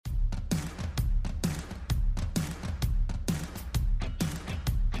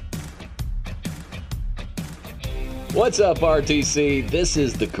What's up, RTC? This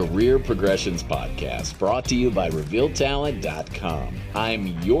is the Career Progressions Podcast, brought to you by RevealTalent.com. I'm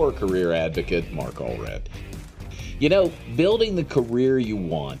your career advocate, Mark Allred. You know, building the career you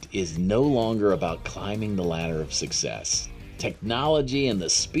want is no longer about climbing the ladder of success. Technology and the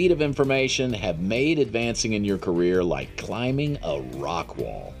speed of information have made advancing in your career like climbing a rock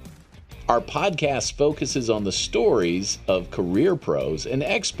wall. Our podcast focuses on the stories of career pros and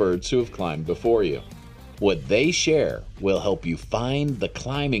experts who have climbed before you. What they share will help you find the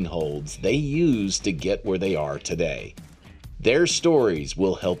climbing holds they use to get where they are today. Their stories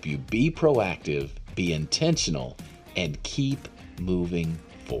will help you be proactive, be intentional, and keep moving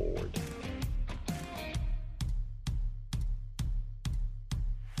forward.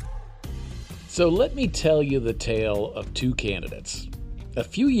 So let me tell you the tale of two candidates. A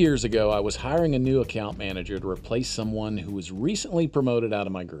few years ago, I was hiring a new account manager to replace someone who was recently promoted out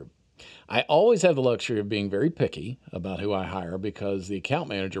of my group. I always have the luxury of being very picky about who I hire because the account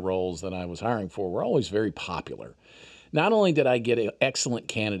manager roles that I was hiring for were always very popular. Not only did I get excellent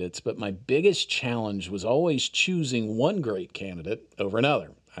candidates, but my biggest challenge was always choosing one great candidate over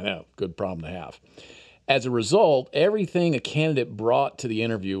another. I know, good problem to have. As a result, everything a candidate brought to the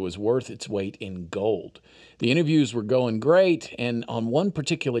interview was worth its weight in gold. The interviews were going great, and on one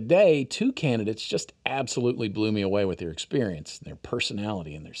particular day, two candidates just absolutely blew me away with their experience, their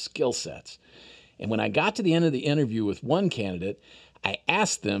personality, and their skill sets. And when I got to the end of the interview with one candidate, I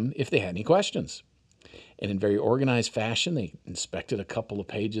asked them if they had any questions. And in very organized fashion, they inspected a couple of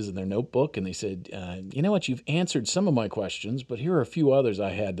pages in their notebook, and they said, you know what, you've answered some of my questions, but here are a few others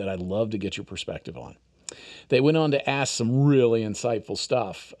I had that I'd love to get your perspective on. They went on to ask some really insightful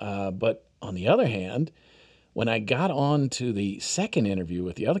stuff. But on the other hand, when I got on to the second interview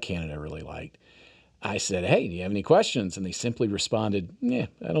with the other candidate I really liked, I said, hey, do you have any questions? And they simply responded, yeah,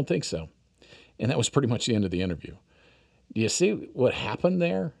 I don't think so. And that was pretty much the end of the interview. Do you see what happened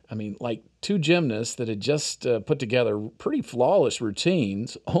there? I mean, like two gymnasts that had just put together pretty flawless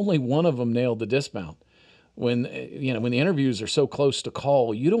routines, only one of them nailed the dismount. When the interviews are so close to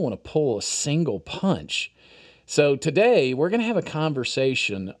call, you don't want to pull a single punch. So today we're going to have a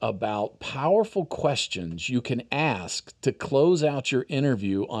conversation about powerful questions you can ask to close out your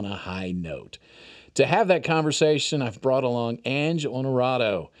interview on a high note. To have that conversation, I've brought along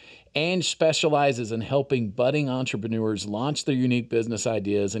Onorato. Ange specializes in helping budding entrepreneurs launch their unique business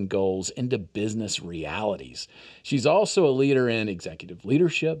ideas and goals into business realities. She's also a leader in executive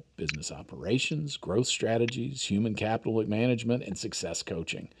leadership, business operations, growth strategies, human capital management, and success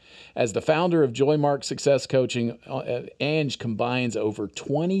coaching. As the founder of JoyMark Success Coaching, Ange combines over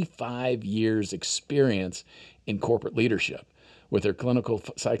 25 years' experience in corporate leadership with her clinical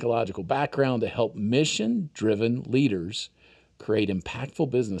psychological background to help mission-driven leaders create impactful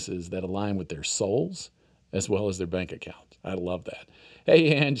businesses that align with their souls as well as their bank account. I love that.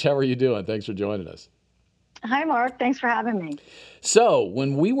 Hey, Ange, how are you doing? Thanks for joining us. Hi, Mark. Thanks for having me. So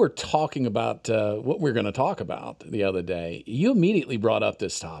when we were talking about what we're going to talk about the other day, you immediately brought up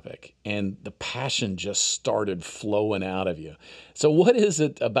this topic and the passion just started flowing out of you. So what is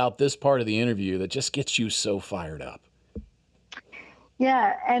it about this part of the interview that just gets you so fired up?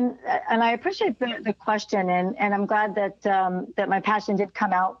 Yeah, and I appreciate the question, and I'm glad that my passion did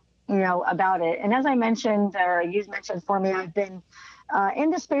come out, about it. And as I mentioned, or you mentioned for me, I've been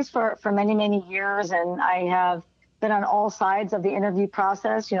in this space for many years, and I have been on all sides of the interview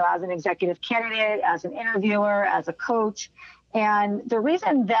process, as an executive candidate, as an interviewer, as a coach. And the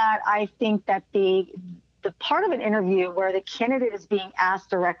reason that I think that the part of an interview where the candidate is being asked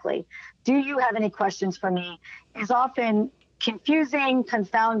directly, do you have any questions for me, is often confusing,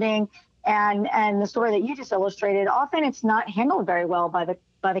 confounding, and the story that you just illustrated, often it's not handled very well by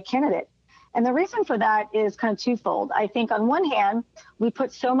the candidate. And the reason for that is kind of twofold. I think on one hand, we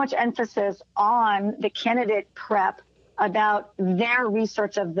put so much emphasis on the candidate prep about their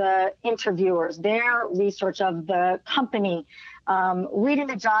research of the interviewers, their research of the company, reading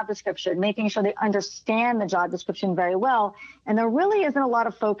the job description, making sure they understand the job description very well. And there really isn't a lot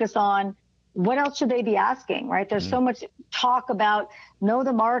of focus on what else should they be asking, right? There's so much talk about know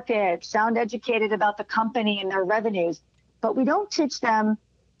the market, sound educated about the company and their revenues, but we don't teach them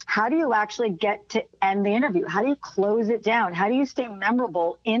how do you actually get to end the interview? How do you close it down? How do you stay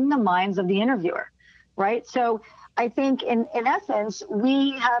memorable in the minds of the interviewer, right? So I think in essence,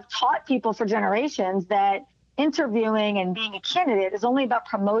 we have taught people for generations that interviewing and being a candidate is only about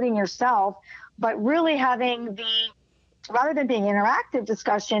promoting yourself, but really having rather than being interactive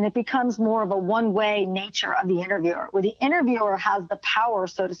discussion, it becomes more of a one-way nature of the interviewer, where the interviewer has the power,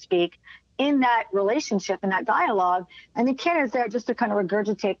 so to speak, in that relationship, in that dialogue, and the candidate's there just to kind of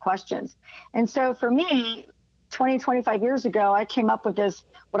regurgitate questions. And so for me, 20, 25 years ago, I came up with this,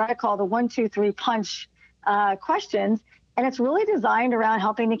 what I call the 1, 2, 3 punch questions. And it's really designed around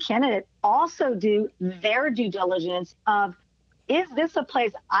helping the candidate also do their due diligence of, is this a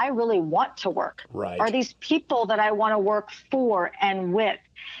place I really want to work? Right. Are these people that I want to work for and with?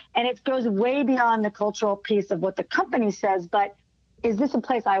 And it goes way beyond the cultural piece of what the company says, but is this a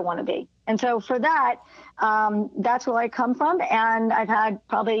place I want to be? And so for that, that's where I come from. And I've had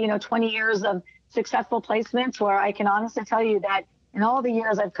probably, 20 years of successful placements where I can honestly tell you that in all the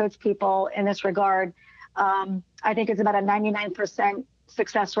years I've coached people in this regard, I think it's about a 99%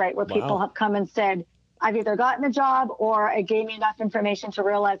 success rate where people have come and said, I've either gotten the job or it gave me enough information to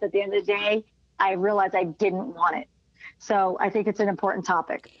realize at the end of the day, I realized I didn't want it. So I think it's an important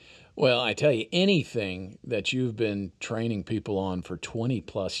topic. Well, I tell you, anything that you've been training people on for 20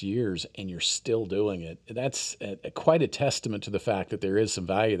 plus years and you're still doing it, that's quite a testament to the fact that there is some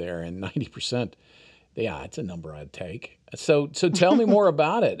value there. And 90%, yeah, it's a number I'd take. So tell me more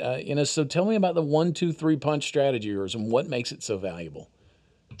about it. So tell me about the 1, 2, 3 punch strategy of yours and what makes it so valuable.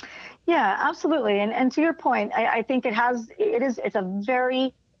 Yeah, absolutely. And to your point, I think it's a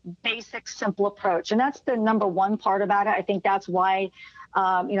very basic, simple approach. And that's the number one part about it. I think that's why,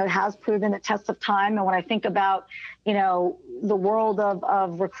 it has proven the test of time. And when I think about, the world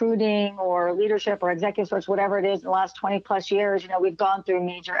of recruiting or leadership or executive search, whatever it is in the last 20 plus years, we've gone through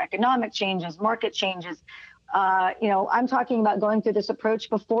major economic changes, market changes. I'm talking about going through this approach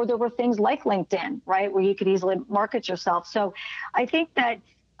before there were things like LinkedIn, right, where you could easily market yourself. So I think that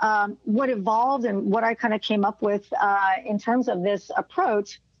what evolved and what I kind of came up with in terms of this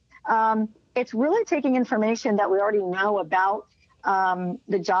approach, it's really taking information that we already know about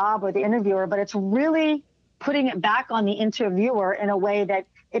the job or the interviewer, but it's really putting it back on the interviewer in a way that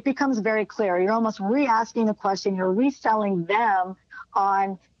it becomes very clear. You're almost re-asking the question, you're reselling them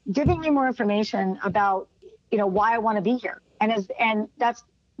on giving me more information about, why I want to be here. And that's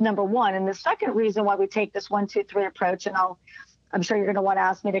number one. And the second reason why we take this 1, 2, 3 approach, and I'm sure you're going to want to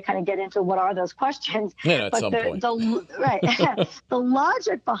ask me to kind of get into what are those questions. Yeah, at some point. Right. The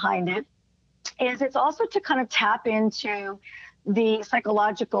logic behind it is it's also to kind of tap into the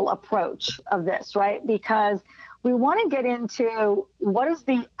psychological approach of this, right? Because we want to get into what does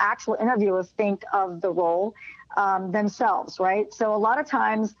the actual interviewers think of the role themselves, right? So a lot of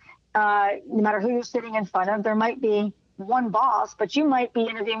times, no matter who you're sitting in front of, there might be one boss, but you might be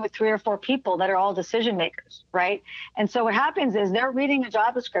interviewing with 3 or 4 people that are all decision makers, right? And so what happens is they're reading a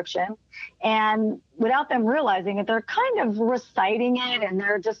job description and without them realizing it, they're kind of reciting it and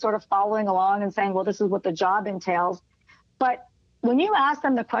they're just sort of following along and saying, well, this is what the job entails. But when you ask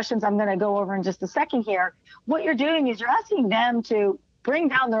them the questions I'm going to go over in just a second here, what you're doing is you're asking them to bring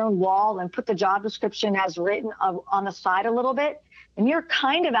down their own wall and put the job description as written on the side a little bit. And you're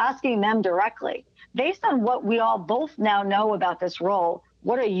kind of asking them directly, based on what we all both now know about this role,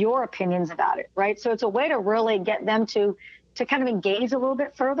 what are your opinions about it, right? So it's a way to really get them to kind of engage a little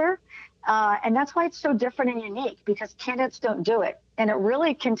bit further. And that's why it's so different and unique, because candidates don't do it. And it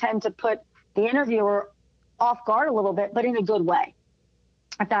really can tend to put the interviewer off guard a little bit, but in a good way,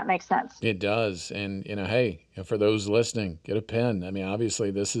 if that makes sense. It does. And, hey, for those listening, get a pen. I mean,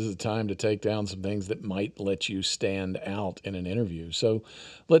 obviously, this is a time to take down some things that might let you stand out in an interview. So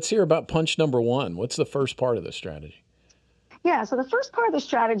let's hear about punch number 1. What's the first part of the strategy? Yeah, so the first part of the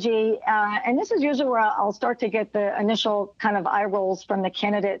strategy, and this is usually where I'll start to get the initial kind of eye rolls from the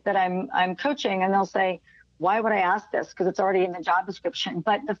candidate that I'm coaching, and they'll say, why would I ask this? Because it's already in the job description.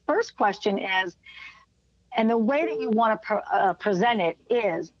 But the first question is, and the way that you want to present it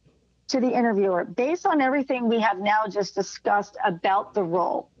is to the interviewer, based on everything we have now just discussed about the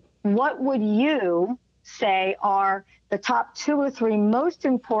role, what would you say are the top 2 or 3 most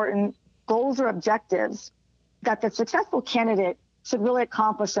important goals or objectives that the successful candidate should really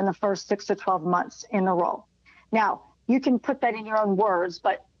accomplish in the first 6 to 12 months in the role? Now, you can put that in your own words,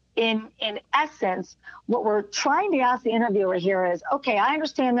 but in essence, what we're trying to ask the interviewer here is, okay, I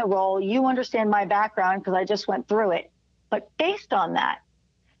understand the role. You understand my background because I just went through it. But based on that,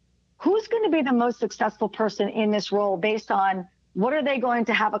 who's going to be the most successful person in this role based on what are they going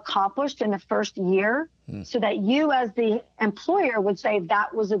to have accomplished in the first year so that you as the employer would say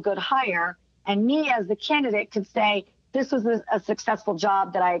that was a good hire, and me as the candidate could say this was a successful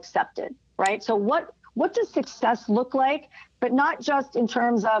job that I accepted, right? So what does success look like? But not just in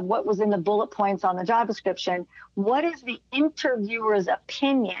terms of what was in the bullet points on the job description. What is the interviewer's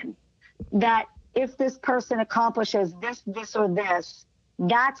opinion that if this person accomplishes this, or this,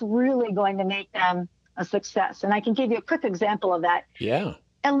 that's really going to make them a success? And I can give you a quick example of that. Yeah.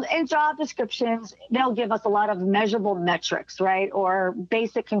 And in job descriptions, they'll give us a lot of measurable metrics, right? Or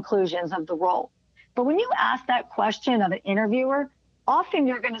basic conclusions of the role. But when you ask that question of an interviewer, often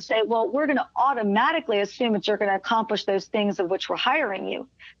you're going to say, well, we're going to automatically assume that you're going to accomplish those things of which we're hiring you.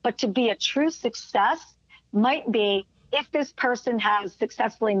 But to be a true success might be if this person has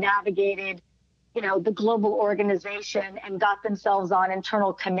successfully navigated, the global organization and got themselves on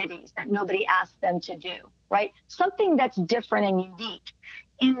internal committees that nobody asked them to do, right? Something that's different and unique.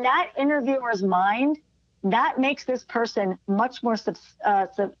 In that interviewer's mind, that makes this person much more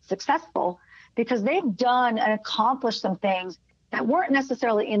successful because they've done and accomplished some things that weren't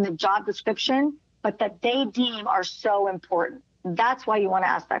necessarily in the job description, but that they deem are so important. That's why you want to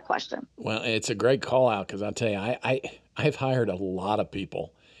ask that question. Well, it's a great call out because I'll tell you, I've hired a lot of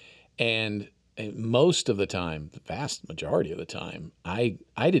people, and most of the time, the vast majority of the time, I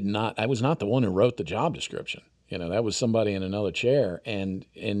was not the one who wrote the job description. That was somebody in another chair. And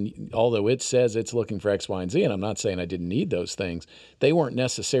although it says it's looking for X, Y, and Z, and I'm not saying I didn't need those things, they weren't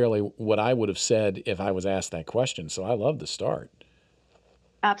necessarily what I would have said if I was asked that question. So I love the start.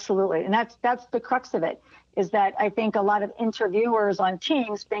 Absolutely. And that's the crux of it, is that I think a lot of interviewers on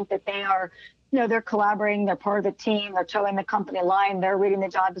teams think that they are, they're collaborating, they're part of the team, they're towing the company line, they're reading the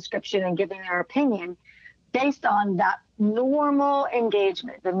job description and giving their opinion based on that normal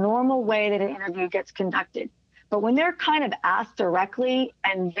engagement, the normal way that an interview gets conducted. But when they're kind of asked directly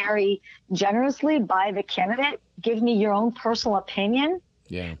and very generously by the candidate, give me your own personal opinion.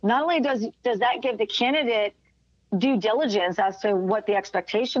 Yeah. Not only does that give the candidate due diligence as to what the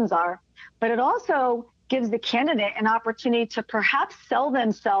expectations are, but it also gives the candidate an opportunity to perhaps sell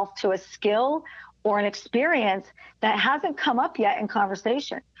themselves to a skill or an experience that hasn't come up yet in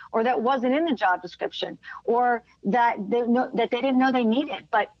conversation, or that wasn't in the job description, or that they didn't know they needed.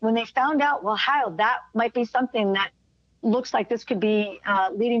 But when they found out, well, how that might be something that looks like this could be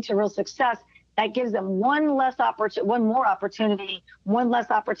leading to real success, that gives them one more opportunity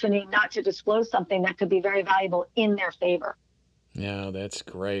not to disclose something that could be very valuable in their favor. Yeah, that's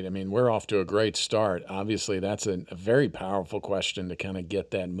great. I mean, we're off to a great start. Obviously, that's a very powerful question to kind of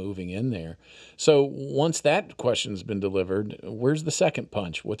get that moving in there. So once that question's been delivered, where's the second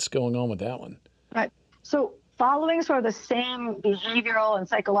punch? What's going on with that one? Right. So following sort of the same behavioral and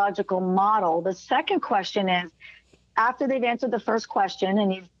psychological model, the second question is, after they've answered the first question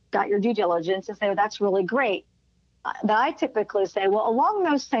and you've got your due diligence and say, well, that's really great. That I typically say, well, along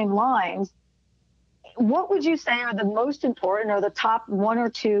those same lines, what would you say are the most important or the top one or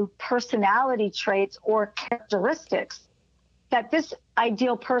two personality traits or characteristics that this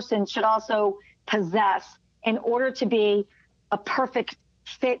ideal person should also possess in order to be a perfect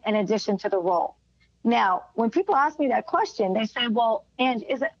fit in addition to the role? Now, when people ask me that question, they say, well, and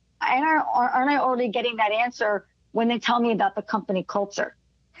aren't I already getting that answer when they tell me about the company culture?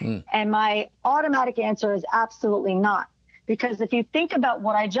 And my automatic answer is absolutely not. Because if you think about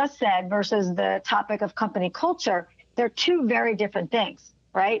what I just said versus the topic of company culture, they're two very different things,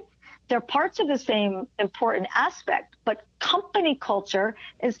 right? They're parts of the same important aspect, but company culture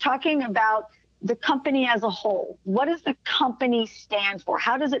is talking about the company as a whole. What does the company stand for?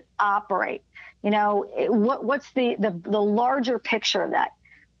 How does it operate? What's the larger picture of that?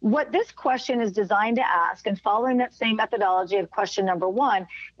 What this question is designed to ask, and following that same methodology of question number one,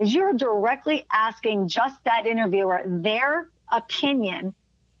 is you're directly asking just that interviewer their opinion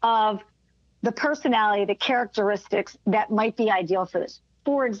of the personality, the characteristics that might be ideal for this.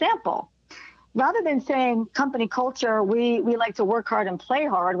 For example, rather than saying company culture, we like to work hard and play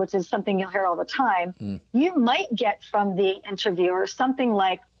hard, which is something you'll hear all the time, you might get from the interviewer something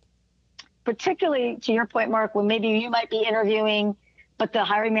like, particularly to your point, Mark, when maybe you might be interviewing but the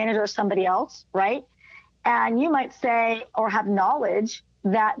hiring manager is somebody else, right? And you might say or have knowledge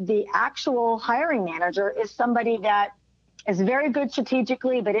that the actual hiring manager is somebody that is very good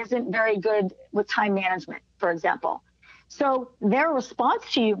strategically, but isn't very good with time management, for example. So their response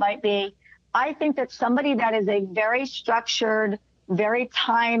to you might be, I think that somebody that is a very structured, very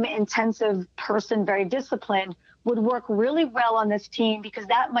time-intensive person, very disciplined, would work really well on this team because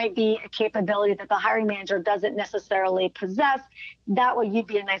that might be a capability that the hiring manager doesn't necessarily possess. That way you'd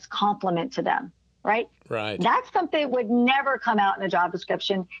be a nice compliment to them, right? Right. That's something that would never come out in a job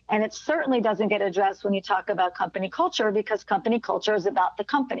description, and it certainly doesn't get addressed when you talk about company culture, because company culture is about the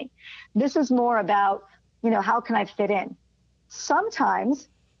company. This is more about, how can I fit in? Sometimes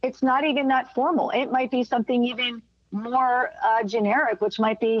it's not even that formal. It might be something even more generic, which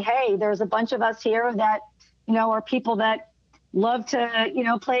might be, hey, there's a bunch of us here that are people that love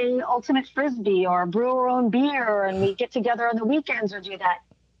to, play ultimate frisbee or brew our own beer, and we get together on the weekends or do that.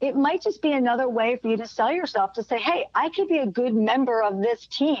 it might just be another way for you to sell yourself, to say, hey, I could be a good member of this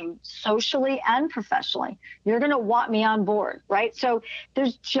team socially and professionally. You're going to want me on board, right? So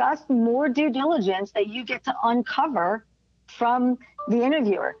there's just more due diligence that you get to uncover from the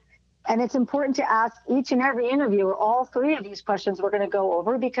interviewer. And it's important to ask each and every interviewer all three of these questions we're going to go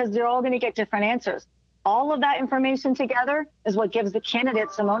over, because they're all going to get different answers. All of that information together is what gives the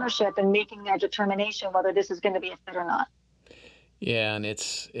candidate some ownership in making their determination whether this is going to be a fit or not. Yeah, and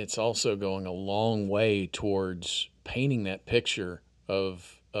it's also going a long way towards painting that picture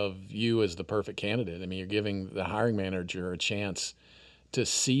of you as the perfect candidate. I mean, you're giving the hiring manager a chance to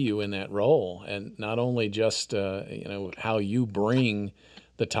see you in that role, and not only just how you bring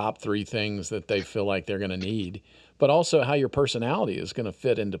the top three things that they feel like they're going to need, but also how your personality is going to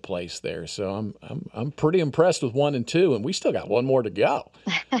fit into place there. So I'm pretty impressed with 1 and 2, and we still got one more to go.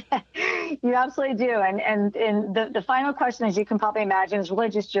 You absolutely do. And the final question, as you can probably imagine, is really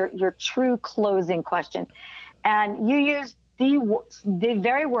just your true closing question. And you use the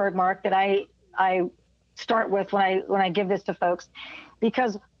very word, Mark, that I start with when I give this to folks,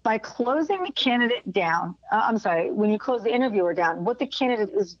 because by closing the candidate down, when you close the interviewer down, what the candidate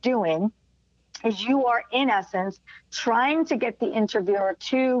is doing is you are, in essence, trying to get the interviewer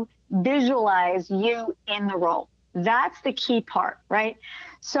to visualize you in the role. That's the key part, right?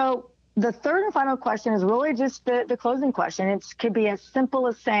 So the third and final question is really just the closing question. It could be as simple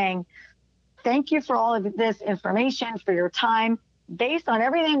as saying, thank you for all of this information, for your time. Based on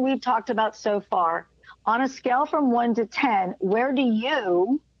everything we've talked about so far, on a scale from 1 to 10, where do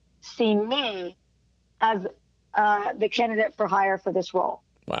you see me as the candidate for hire for this role?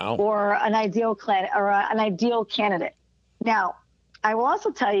 Wow. Or an ideal candidate. Now, I will also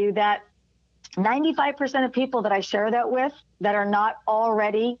tell you that 95% of people that I share that with that are not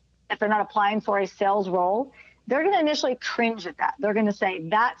already, if they're not applying for a sales role, they're going to initially cringe at that. They're going to say,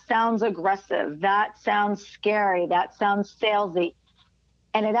 that sounds aggressive. That sounds scary. That sounds salesy.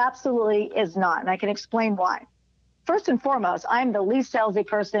 And it absolutely is not. And I can explain why. First and foremost, I'm the least salesy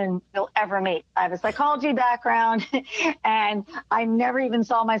person you'll ever meet. I have a psychology background, and I never even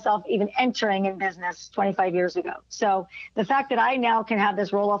saw myself even entering in business 25 years ago. So the fact that I now can have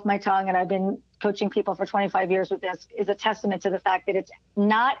this roll off my tongue, and I've been coaching people for 25 years with this, is a testament to the fact that it's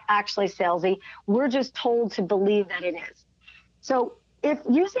not actually salesy. We're just told to believe that it is. So if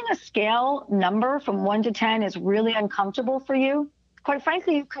using a scale number from 1 to 10 is really uncomfortable for you, quite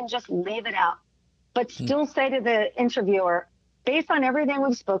frankly, you can just leave it out, but still say to the interviewer, based on everything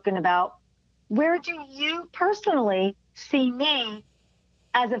we've spoken about, where do you personally see me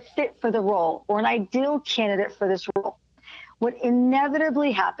as a fit for the role or an ideal candidate for this role? What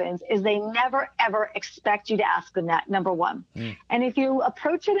inevitably happens is they never, ever expect you to ask them that, number one. And if you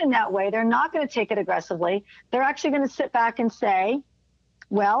approach it in that way, they're not going to take it aggressively. They're actually going to sit back and say,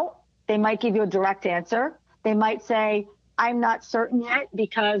 well, they might give you a direct answer. They might say, I'm not certain yet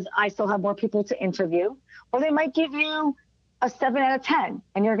because I still have more people to interview. Or they might give you a 7 out of 10.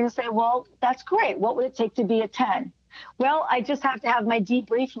 And you're going to say, well, that's great. What would it take to be a 10? Well, I just have to have my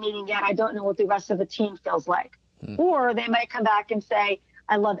debrief meeting yet. I don't know what the rest of the team feels like. Or they might come back and say,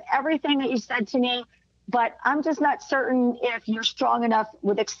 I love everything that you said to me, but I'm just not certain if you're strong enough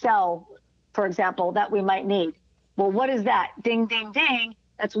with Excel, for example, that we might need. Well, what is that? Ding, ding, ding.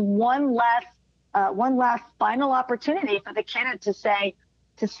 That's one last final opportunity for the candidate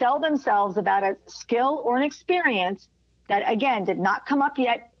to sell themselves about a skill or an experience that, again, did not come up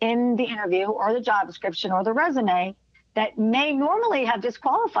yet in the interview or the job description or the resume, that may normally have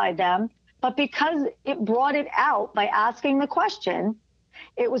disqualified them, but because it brought it out by asking the question,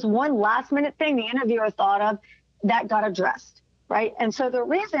 it was one last minute thing the interviewer thought of that got addressed, right? And so the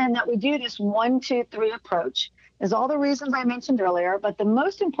reason that we do this 1, 2, 3 approach is all the reasons I mentioned earlier, but the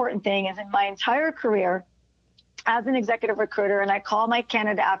most important thing is, in my entire career as an executive recruiter, and I call my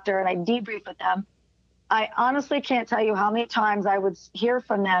candidate after and I debrief with them, I honestly can't tell you how many times I would hear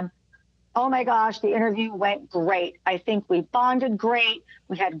from them, oh my gosh, the interview went great. I think we bonded great.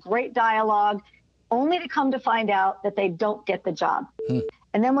 We had great dialogue, only to come to find out that they don't get the job.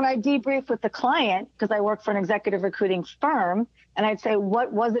 And then when I debrief with the client, because I work for an executive recruiting firm, and I'd say,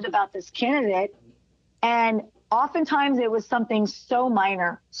 what was it about this candidate? And oftentimes it was something so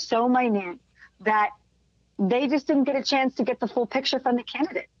minor, so minute, that they just didn't get a chance to get the full picture from the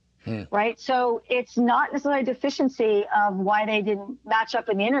candidate. Right? So it's not necessarily a deficiency of why they didn't match up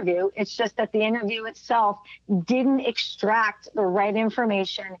in the interview. It's just that the interview itself didn't extract the right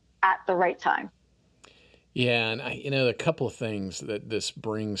information at the right time. Yeah, and a couple of things that this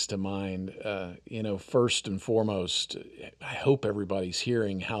brings to mind, first and foremost, I hope everybody's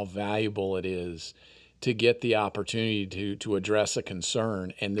hearing how valuable it is to get the opportunity to address a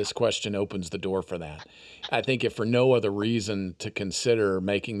concern, and this question opens the door for that. I think if for no other reason to consider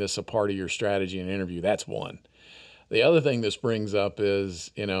making this a part of your strategy and interview, that's one. The other thing this brings up is,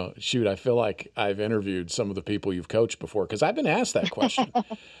 shoot, I feel like I've interviewed some of the people you've coached before because I've been asked that question.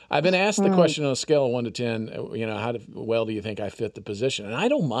 I've been asked the question on a scale of 1 to 10, how well do you think I fit the position? And I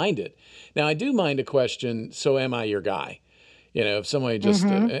don't mind it. Now, I do mind a question, so am I your guy? If somebody just,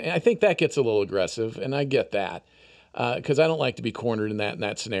 I think that gets a little aggressive, and I get that because I don't like to be cornered in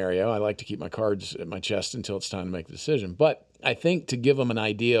that scenario. I like to keep my cards at my chest until it's time to make the decision. But I think to give them an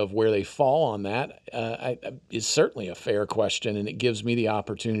idea of where they fall on that is certainly a fair question, and it gives me the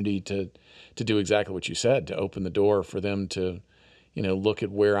opportunity to do exactly what you said, to open the door for them to, look at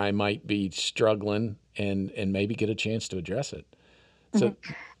where I might be struggling and maybe get a chance to address it. So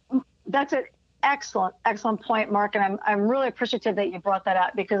that's an excellent point, Mark, and I'm really appreciative that you brought that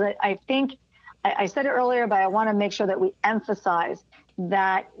up because I think I said it earlier, but I want to make sure that we emphasize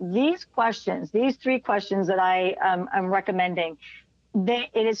that these three questions that I'm recommending, it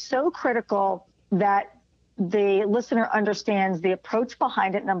is so critical that the listener understands the approach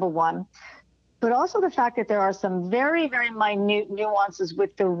behind it, number one, but also the fact that there are some very, very minute nuances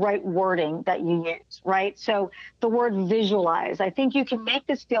with the right wording that you use, right? So the word visualize, I think you can make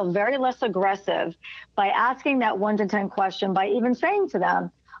this feel very less aggressive by asking that 1 to 10 question, by even saying to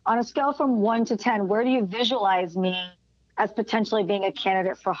them, on a scale from 1 to 10, where do you visualize me as potentially being a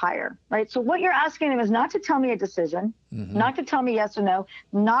candidate for hire, right? So what you're asking them is not to tell me a decision, not to tell me yes or no,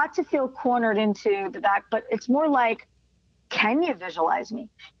 not to feel cornered into the back, but it's more like, can you visualize me?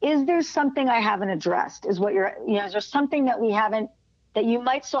 Is there something I haven't addressed? Is there something that we haven't, that you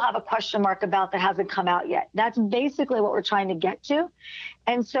might still have a question mark about that hasn't come out yet? That's basically what we're trying to get to.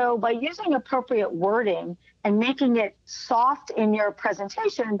 And so by using appropriate wording and making it soft in your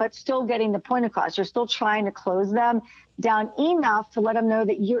presentation, but still getting the point across, you're still trying to close them down enough to let them know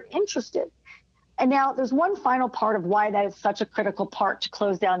that you're interested. And now there's one final part of why that is such a critical part to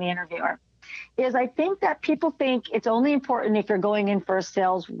close down the interviewer, is I think that people think it's only important if you're going in for a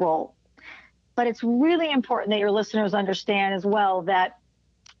sales role. But it's really important that your listeners understand as well that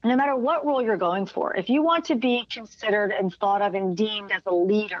no matter what role you're going for, if you want to be considered and thought of and deemed as a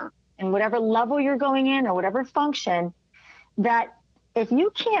leader in whatever level you're going in or whatever function, that if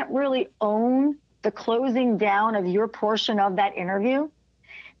you can't really own the closing down of your portion of that interview,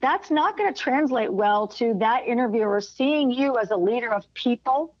 that's not going to translate well to that interviewer seeing you as a leader of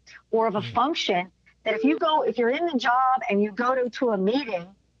people or of a function. That if you're in the job and you go to a meeting,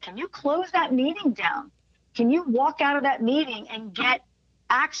 can you close that meeting down? Can you walk out of that meeting and get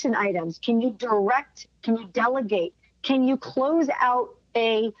action items? Can you direct? Can you delegate? Can you close out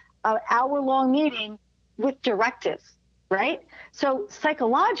a hour-long meeting with directives, right? So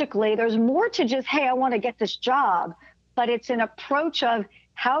psychologically, there's more to just, hey, I want to get this job, but it's an approach of,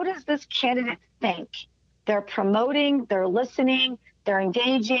 how does this candidate think? They're promoting, they're listening, they're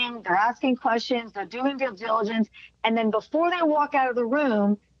engaging, they're asking questions, they're doing due diligence, and then before they walk out of the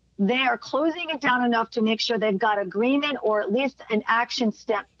room, they are closing it down enough to make sure they've got agreement or at least an action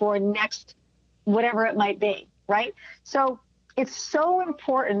step for next, whatever it might be, right? So it's so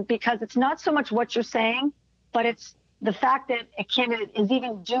important because it's not so much what you're saying, but it's the fact that a candidate is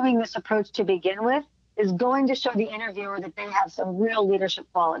even doing this approach to begin with is going to show the interviewer that they have some real leadership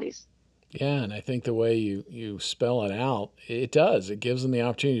qualities. Yeah, and I think the way you spell it out, it does. It gives them the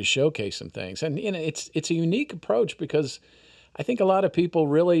opportunity to showcase some things. And it's a unique approach because I think a lot of people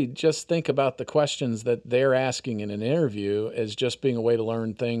really just think about the questions that they're asking in an interview as just being a way to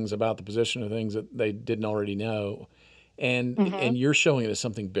learn things about the position or things that they didn't already know. And you're showing it as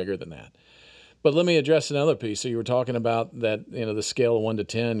something bigger than that. But let me address another piece. So you were talking about that, the scale of 1 to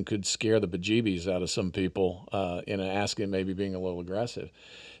 10 could scare the bejeebies out of some people, asking, maybe being a little aggressive.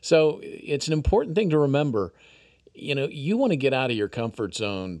 So it's an important thing to remember. You want to get out of your comfort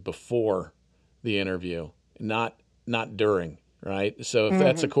zone before the interview, not during, right? So if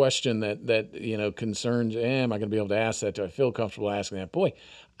that's a question that concerns, am I going to be able to ask that? Do I feel comfortable asking that? Boy,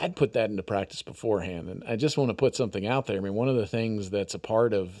 I'd put that into practice beforehand. And I just want to put something out there. I mean, one of the things that's a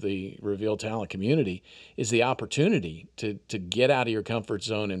part of the Reveal Talent community is the opportunity to get out of your comfort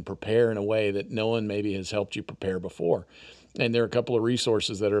zone and prepare in a way that no one maybe has helped you prepare before. And there are a couple of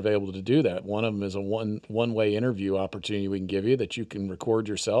resources that are available to do that. One of them is a one-way interview opportunity we can give you that you can record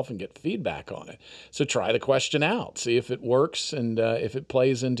yourself and get feedback on it. So try the question out, see if it works and if it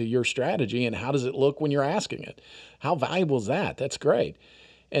plays into your strategy, and how does it look when you're asking it? How valuable is that? That's great.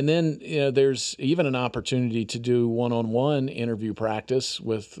 And then there's even an opportunity to do one-on-one interview practice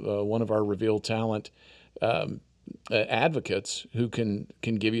with one of our Reveal Talent advocates who can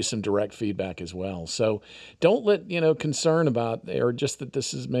give you some direct feedback as well. So don't let concern about, or just that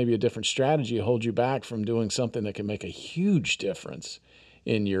this is maybe a different strategy, hold you back from doing something that can make a huge difference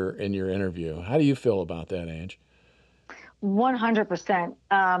in your interview. How do you feel about that, Ange? 100%.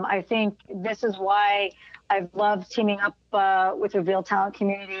 I think this is why I've loved teaming up with the Real Talent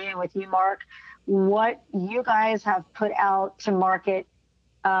community and with you, Mark. What you guys have put out to market,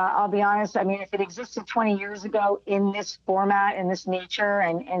 I'll be honest, I mean, if it existed 20 years ago in this format, in this nature,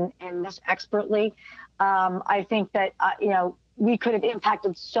 and this expertly, I think that, we could have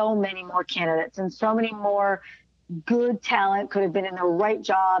impacted so many more candidates and so many more good talent could have been in the right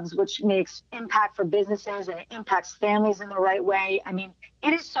jobs, which makes impact for businesses and it impacts families in the right way. I mean,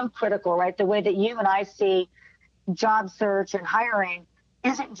 it is so critical, right? The way that you and I see job search and hiring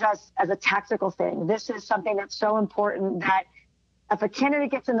isn't just as a tactical thing. This is something that's so important that if a candidate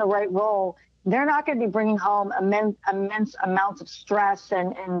gets in the right role, they're not going to be bringing home immense amounts of stress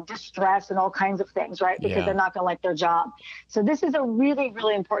and distress and all kinds of things, right? Because they're not going to like their job. So this is a really,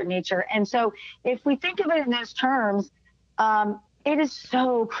 really important nature. And so if we think of it in those terms, it is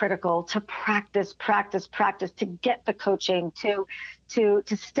so critical to practice, to get the coaching, to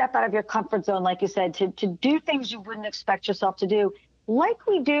step out of your comfort zone, like you said, to do things you wouldn't expect yourself to do, like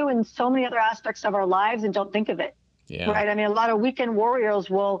we do in so many other aspects of our lives and don't think of it. Yeah. Right. I mean, a lot of weekend warriors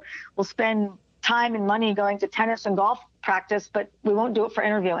will spend time and money going to tennis and golf practice, but we won't do it for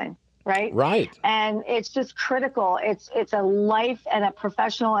interviewing. Right. Right. And it's just critical. It's a life and a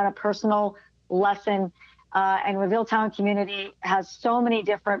professional and a personal lesson. And Reveal Talent Community has so many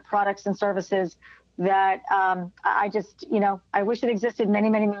different products and services that I just, I wish it existed many,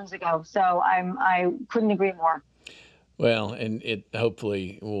 many moons ago. So I couldn't agree more. Well, and it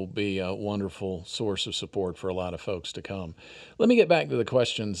hopefully will be a wonderful source of support for a lot of folks to come. Let me get back to the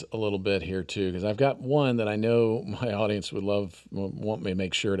questions a little bit here, too, because I've got one that I know my audience would want me to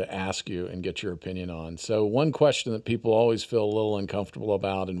make sure to ask you and get your opinion on. So one question that people always feel a little uncomfortable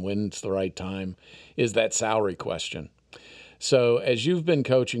about and when it's the right time is that salary question. So as you've been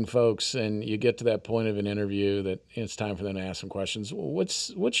coaching folks and you get to that point of an interview that it's time for them to ask some questions,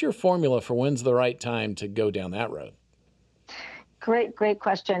 what's your formula for when's the right time to go down that road? Great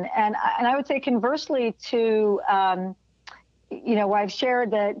question. And I would say conversely to, where I've shared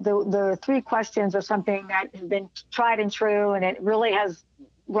that the three questions are something that have been tried and true, and it really has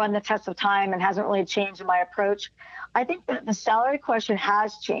run the test of time and hasn't really changed in my approach. I think that the salary question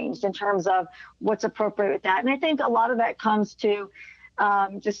has changed in terms of what's appropriate with that. And I think a lot of that comes to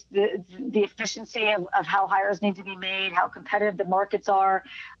just the efficiency of how hires need to be made, how competitive the markets are,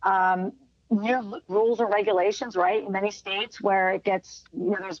 new rules and regulations, right? In many states where it gets,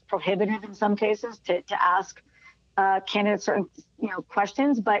 there's prohibitive in some cases to ask candidates certain,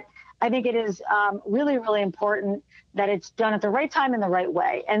 questions. But I think it is really, really important that it's done at the right time in the right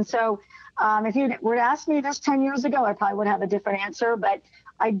way. And so if you were to ask me this 10 years ago, I probably would have a different answer. But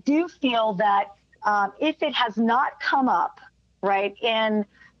I do feel that if it has not come up, right, in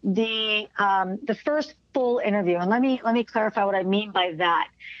the first full interview, and let me clarify what I mean by that.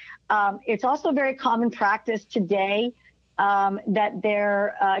 It's also very common practice today that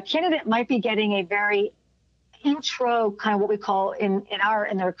their candidate might be getting a very intro, kind of what we call in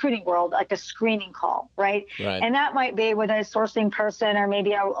the recruiting world, like a screening call, right? And that might be with a sourcing person or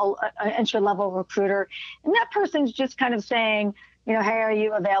maybe an entry-level recruiter. And that person's just kind of saying, hey, are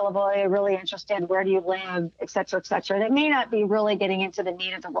you available? Are you really interested? Where do you live? Et cetera, et cetera. And it may not be really getting into the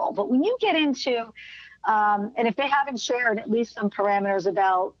meat of the role. But when you get into, and if they haven't shared at least some parameters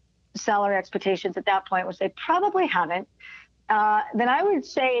about salary expectations at that point, which they probably haven't, then I would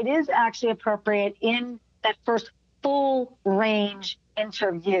say it is actually appropriate in that first full range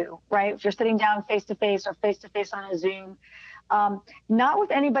interview, right? If you're sitting down face-to-face or face-to-face on a Zoom, not with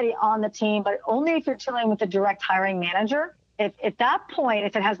anybody on the team, but only if you're dealing with a direct hiring manager. If at that point,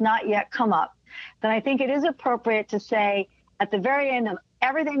 if it has not yet come up, then I think it is appropriate to say at the very end of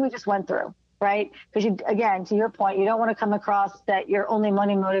everything we just went through, right? Because again, to your point, you don't want to come across that you're only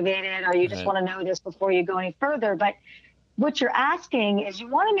money motivated or you just want to know this before you go any further. But what you're asking is you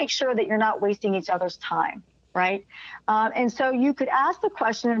want to make sure that you're not wasting each other's time, right? And so you could ask the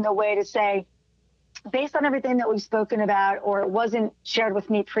question in a way to say, based on everything that we've spoken about, or it wasn't shared with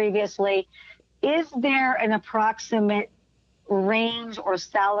me previously, is there an approximate range or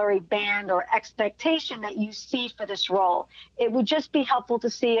salary band or expectation that you see for this role? It would just be helpful to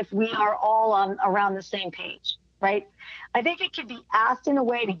see if we are all on around the same page, right? I think it can be asked in a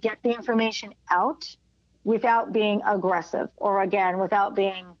way to get the information out without being aggressive or, again, without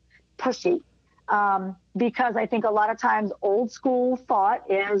being pushy. Because I think a lot of times old school thought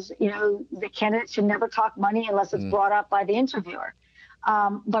is, the candidate should never talk money unless it's brought up by the interviewer.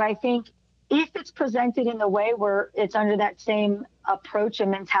 But I think if it's presented in the way where it's under that same approach and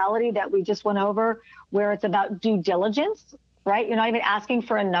mentality that we just went over, where it's about due diligence, right? You're not even asking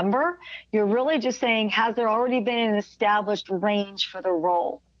for a number. You're really just saying, has there already been an established range for the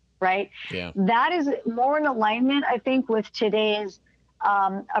role, right? Yeah. That is more in alignment, I think, with today's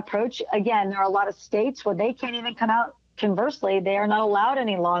approach. Again, there are a lot of states where they can't even come out. Conversely, they are not allowed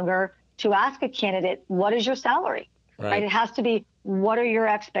any longer to ask a candidate, what is your salary? Right? It has to be, what are your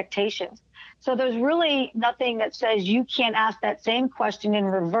expectations? So there's really nothing that says you can't ask that same question in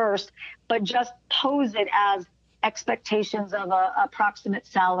reverse, but just pose it as expectations of a approximate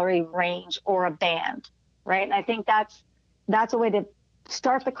salary range or a band, right? And I think that's a way to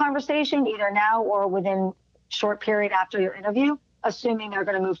start the conversation, either now or within short period after your interview, assuming they're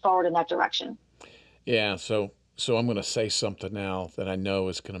going to move forward in that direction. Yeah, so I'm going to say something now that I know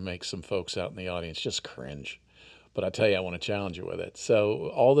is going to make some folks out in the audience just cringe. But I tell you, I want to challenge you with it.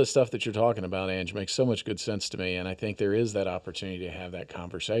 So all this stuff that you're talking about, Ange, makes so much good sense to me, and I think there is that opportunity to have that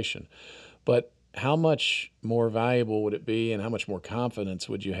conversation. But how much more valuable would it be, and how much more confidence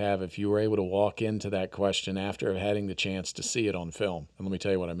would you have if you were able to walk into that question after having the chance to see it on film? And let me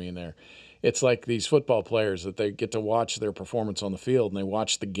tell you what I mean there. It's like these football players that they get to watch their performance on the field, and they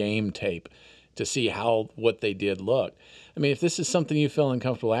watch the game tape to see how what they did looked. I mean, if this is something you feel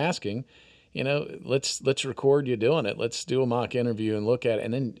uncomfortable asking, let's record you doing it. Let's do a mock interview and look at it,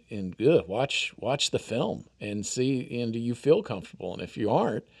 and then watch the film and see, do you feel comfortable? And if you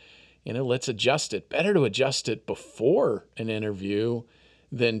aren't, let's adjust it. Better to adjust it before an interview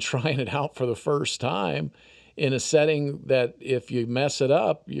than trying it out for the first time in a setting that if you mess it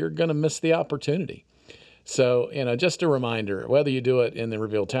up, you're going to miss the opportunity. So, just a reminder, whether you do it in the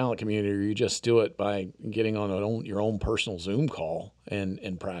Reveal Talent community or you just do it by getting on your own personal Zoom call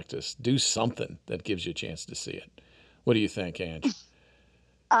and practice, do something that gives you a chance to see it. What do you think, Ange?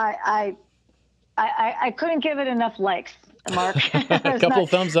 I couldn't give it enough likes, Mark. A couple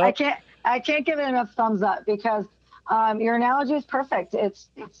thumbs up? I can't give it enough thumbs up because your analogy is perfect. It's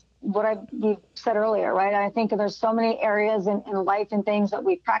what we said earlier, right? I think there's so many areas in life and things that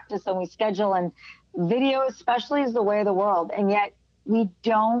we practice and we schedule, and video especially is the way of the world. And yet we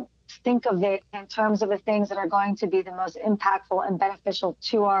don't think of it in terms of the things that are going to be the most impactful and beneficial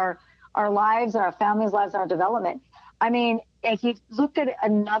to our lives and our families' lives and our development. I mean, if you looked at it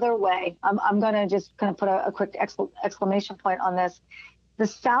another way, I'm going to just kind of put a quick exclamation point on this. The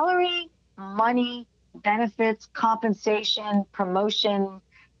salary, money, benefits, compensation, promotion,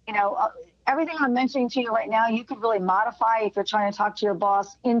 everything I'm mentioning to you right now, you could really modify if you're trying to talk to your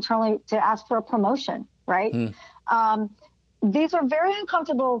boss internally to ask for a promotion, right? These are very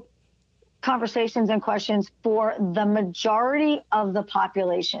uncomfortable conversations and questions for the majority of the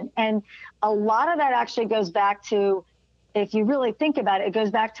population. And a lot of that actually goes back to, if you really think about it, it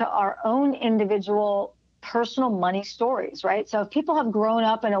goes back to our own individual personal money stories, right? So if people have grown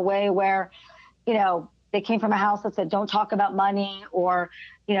up in a way where, they came from a house that said, don't talk about money, or,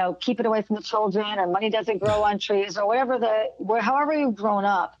 keep it away from the children, or money doesn't grow on trees, or however you've grown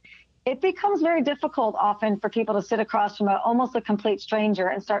up, it becomes very difficult often for people to sit across from almost a complete stranger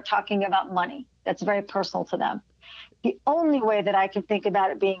and start talking about money. That's very personal to them. The only way that I can think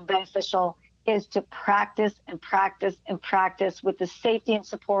about it being beneficial is to practice and practice and practice with the safety and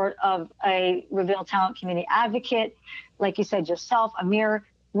support of a Reveal Talent community advocate, like you said, yourself, Amir.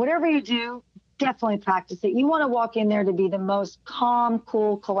 Whatever you do, definitely practice it. You want to walk in there to be the most calm,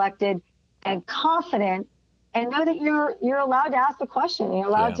 cool, collected, and confident, and know that you're allowed to ask the question. You're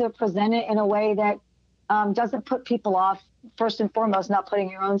allowed to present it in a way that doesn't put people off. First and foremost, not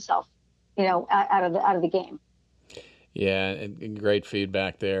putting your own self, out of the game. Yeah, and great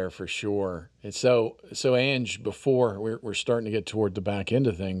feedback there for sure. And so Ange, before we're starting to get toward the back end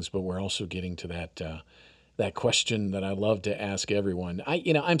of things, but we're also getting to that question that I love to ask everyone.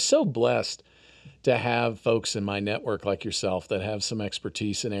 I'm so blessed to have folks in my network like yourself that have some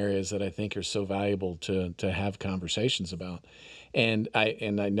expertise in areas that I think are so valuable to have conversations about. And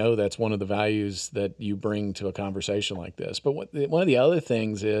I know that's one of the values that you bring to a conversation like this. But one of the other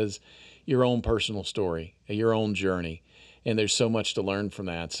things is your own personal story, your own journey. And there's so much to learn from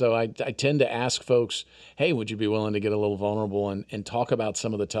that. So I tend to ask folks, hey, would you be willing to get a little vulnerable and talk about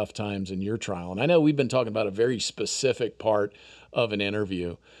some of the tough times in your trial? And I know we've been talking about a very specific part of an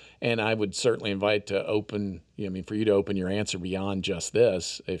interview. And I would certainly invite for you to open your answer beyond just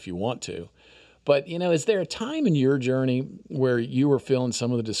this if you want to. But, is there a time in your journey where you were feeling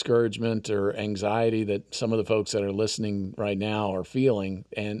some of the discouragement or anxiety that some of the folks that are listening right now are feeling?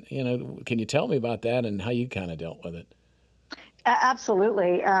 And, can you tell me about that and how you kind of dealt with it?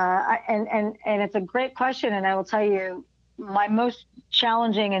 Absolutely. And it's a great question. And I will tell you, my most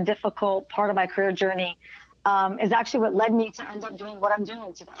challenging and difficult part of my career journey is actually what led me to end up doing what I'm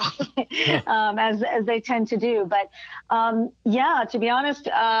doing today, Huh. as they tend to do. But yeah, to be honest,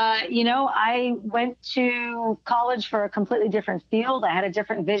 I went to college for a completely different field. I had a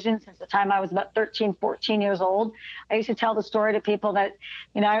different vision since the time I was about 13, 14 years old. I used to tell the story to people that,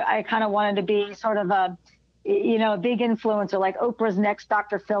 I kind of wanted to be sort of a big influencer like Oprah's next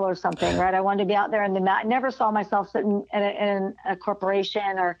Dr. Phil or something, right? I wanted to be out there in the mat. I never saw myself sitting in a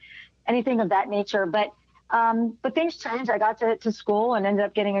corporation or anything of that nature. But things changed. I got to school and ended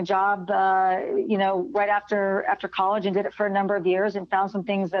up getting a job, right after college, and did it for a number of years and found some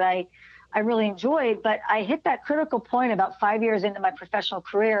things that I really enjoyed. But I hit that critical point about 5 years into my professional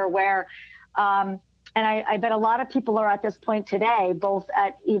career where, and I bet a lot of people are at this point today, both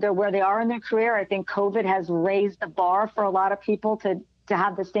at either where they are in their career. I think COVID has raised the bar for a lot of people to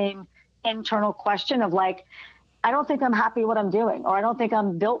have the same internal question of like, I don't think I'm happy what I'm doing, or I don't think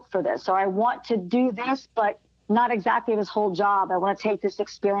I'm built for this, or I want to do this, but not exactly this whole job. I want to take this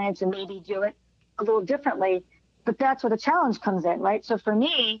experience and maybe do it a little differently. But that's where the challenge comes in, right? So for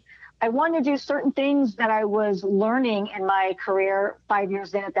me, I wanted to do certain things that I was learning in my career 5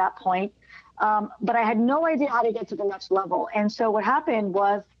 years in at that point. But I had no idea how to get to the next level. And so what happened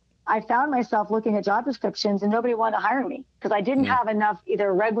was I found myself looking at job descriptions and nobody wanted to hire me because I didn't Hmm. have enough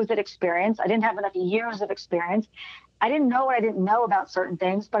either requisite experience. I didn't have enough years of experience. I didn't know what I didn't know about certain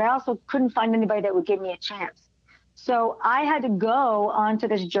things, but I also couldn't find anybody that would give me a chance. So I had to go onto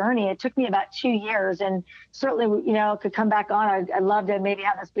this journey. It took me about 2 years, and certainly, could come back on. I'd love to maybe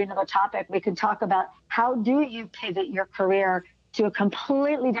have this be another topic. We could talk about how do you pivot your career to a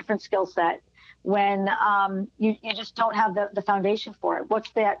completely different skill set when you just don't have the foundation for it.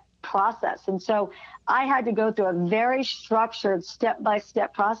 What's that process? And so I had to go through a very structured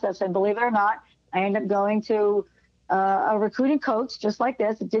step-by-step process. And believe it or not, I ended up going to a recruiting coach just like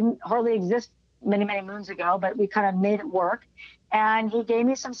this. It didn't hardly exist many, many moons ago, but we kind of made it work. And he gave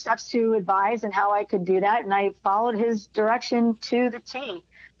me some steps to advise and how I could do that. And I followed his direction to the T.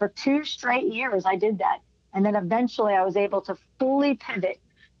 For 2 straight years, I did that. And then eventually I was able to fully pivot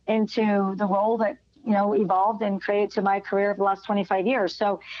into the role that, evolved and created to my career of the last 25 years.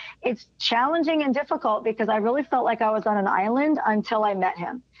 So it's challenging and difficult because I really felt like I was on an island until I met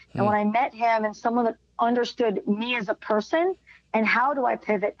him. And Hmm. when I met him and someone that understood me as a person and how do I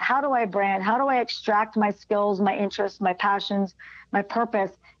pivot, how do I brand, how do I extract my skills, my interests, my passions, my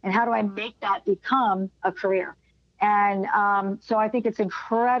purpose, and how do I make that become a career? And so I think it's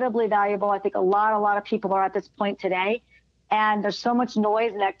incredibly valuable. I think a lot of people are at this point today. And there's so much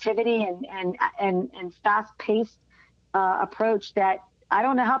noise and activity and fast-paced approach that I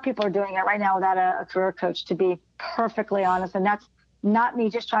don't know how people are doing it right now without a career coach, to be perfectly honest. And that's not me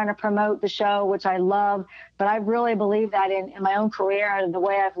just trying to promote the show, which I love, but I really believe that in my own career and the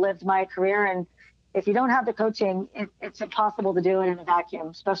way I've lived my career. And if you don't have the coaching, it's impossible to do it in a vacuum,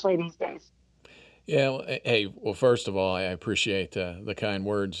 especially these days. Yeah. Well, hey, well, first of all, I appreciate the kind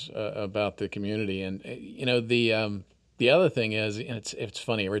words about the community, and the other thing is, it's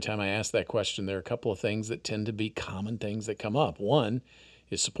funny every time I ask that question, there are a couple of things that tend to be common things that come up. One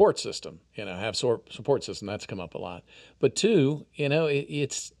is support system. Have support system that's come up a lot. But two,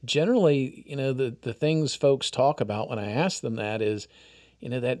 it's generally the things folks talk about when I ask them that is,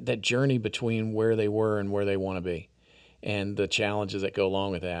 that journey between where they were and where they want to be and the challenges that go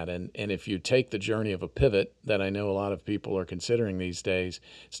along with that. And if you take the journey of a pivot that I know a lot of people are considering these days,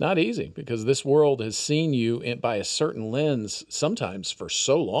 it's not easy because this world has seen you by a certain lens sometimes for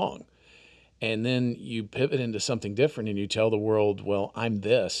so long. And then you pivot into something different and you tell the world, well, I'm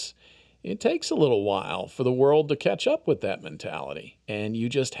this. It takes a little while for the world to catch up with that mentality. And you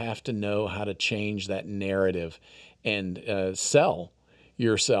just have to know how to change that narrative and sell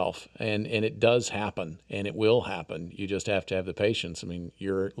yourself. And it does happen and it will happen. You just have to have the patience. I mean,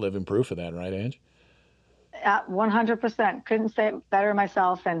 you're living proof of that, right, Ange? 100%. Couldn't say it better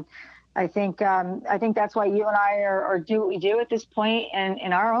myself. And I think that's why you and I are do what we do at this point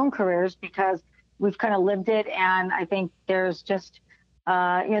in our own careers, because we've kind of lived it. And I think there's just,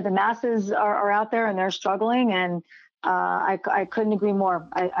 the masses are out there and they're struggling. And I couldn't agree more.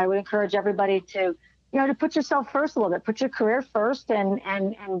 I would encourage everybody to put yourself first a little bit, put your career first, and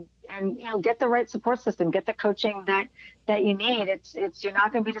get the right support system, get the coaching that you need. It's you're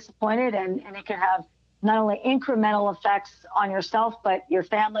not going to be disappointed, and it can have not only incremental effects on yourself, but your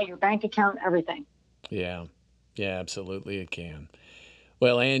family, your bank account, everything. Yeah. Yeah, absolutely it can.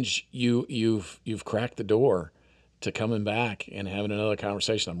 Well, Ange, you've cracked the door to coming back and having another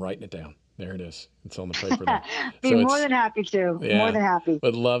conversation. I'm writing it down. There it is. It's on the paper there. Be more than happy to. More Yeah, than happy.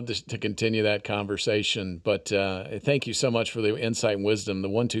 would love to continue that conversation. But thank you so much for the insight and wisdom. The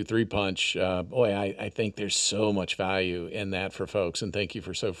 1, 2, 3 punch. Boy, I think there's so much value in that for folks. And thank you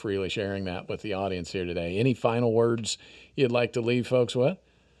for so freely sharing that with the audience here today. Any final words you'd like to leave folks with?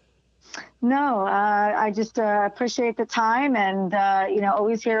 No, I just appreciate the time, and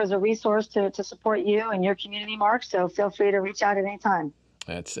always here as a resource to support you and your community, Mark. So feel free to reach out at any time.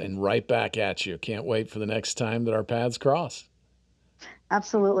 And right back at you. Can't wait for the next time that our paths cross.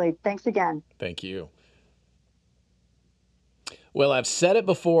 Absolutely. Thanks again. Thank you. Well, I've said it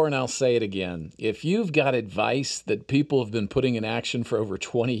before and I'll say it again. If you've got advice that people have been putting in action for over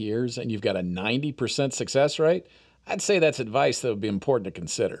 20 years and you've got a 90% success rate, I'd say that's advice that would be important to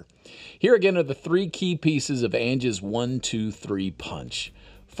consider. Here again are the 3 key pieces of Ange's 1, 2, 3 punch.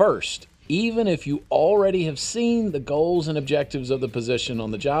 First, even if you already have seen the goals and objectives of the position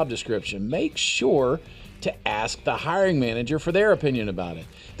on the job description, make sure to ask the hiring manager for their opinion about it.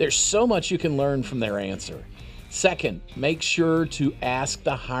 There's so much you can learn from their answer. Second, make sure to ask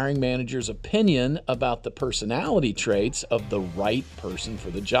the hiring manager's opinion about the personality traits of the right person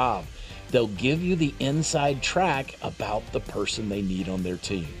for the job. They'll give you the inside track about the person they need on their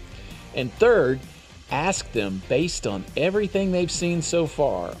team. And third, ask them, based on everything they've seen so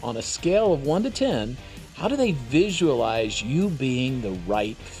far, on a scale of 1 to 10, how do they visualize you being the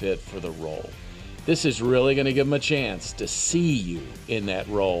right fit for the role? This is really going to give them a chance to see you in that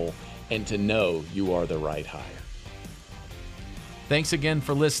role and to know you are the right hire. Thanks again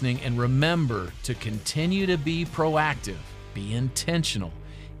for listening, and remember to continue to be proactive, be intentional,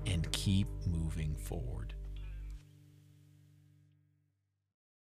 and keep moving forward.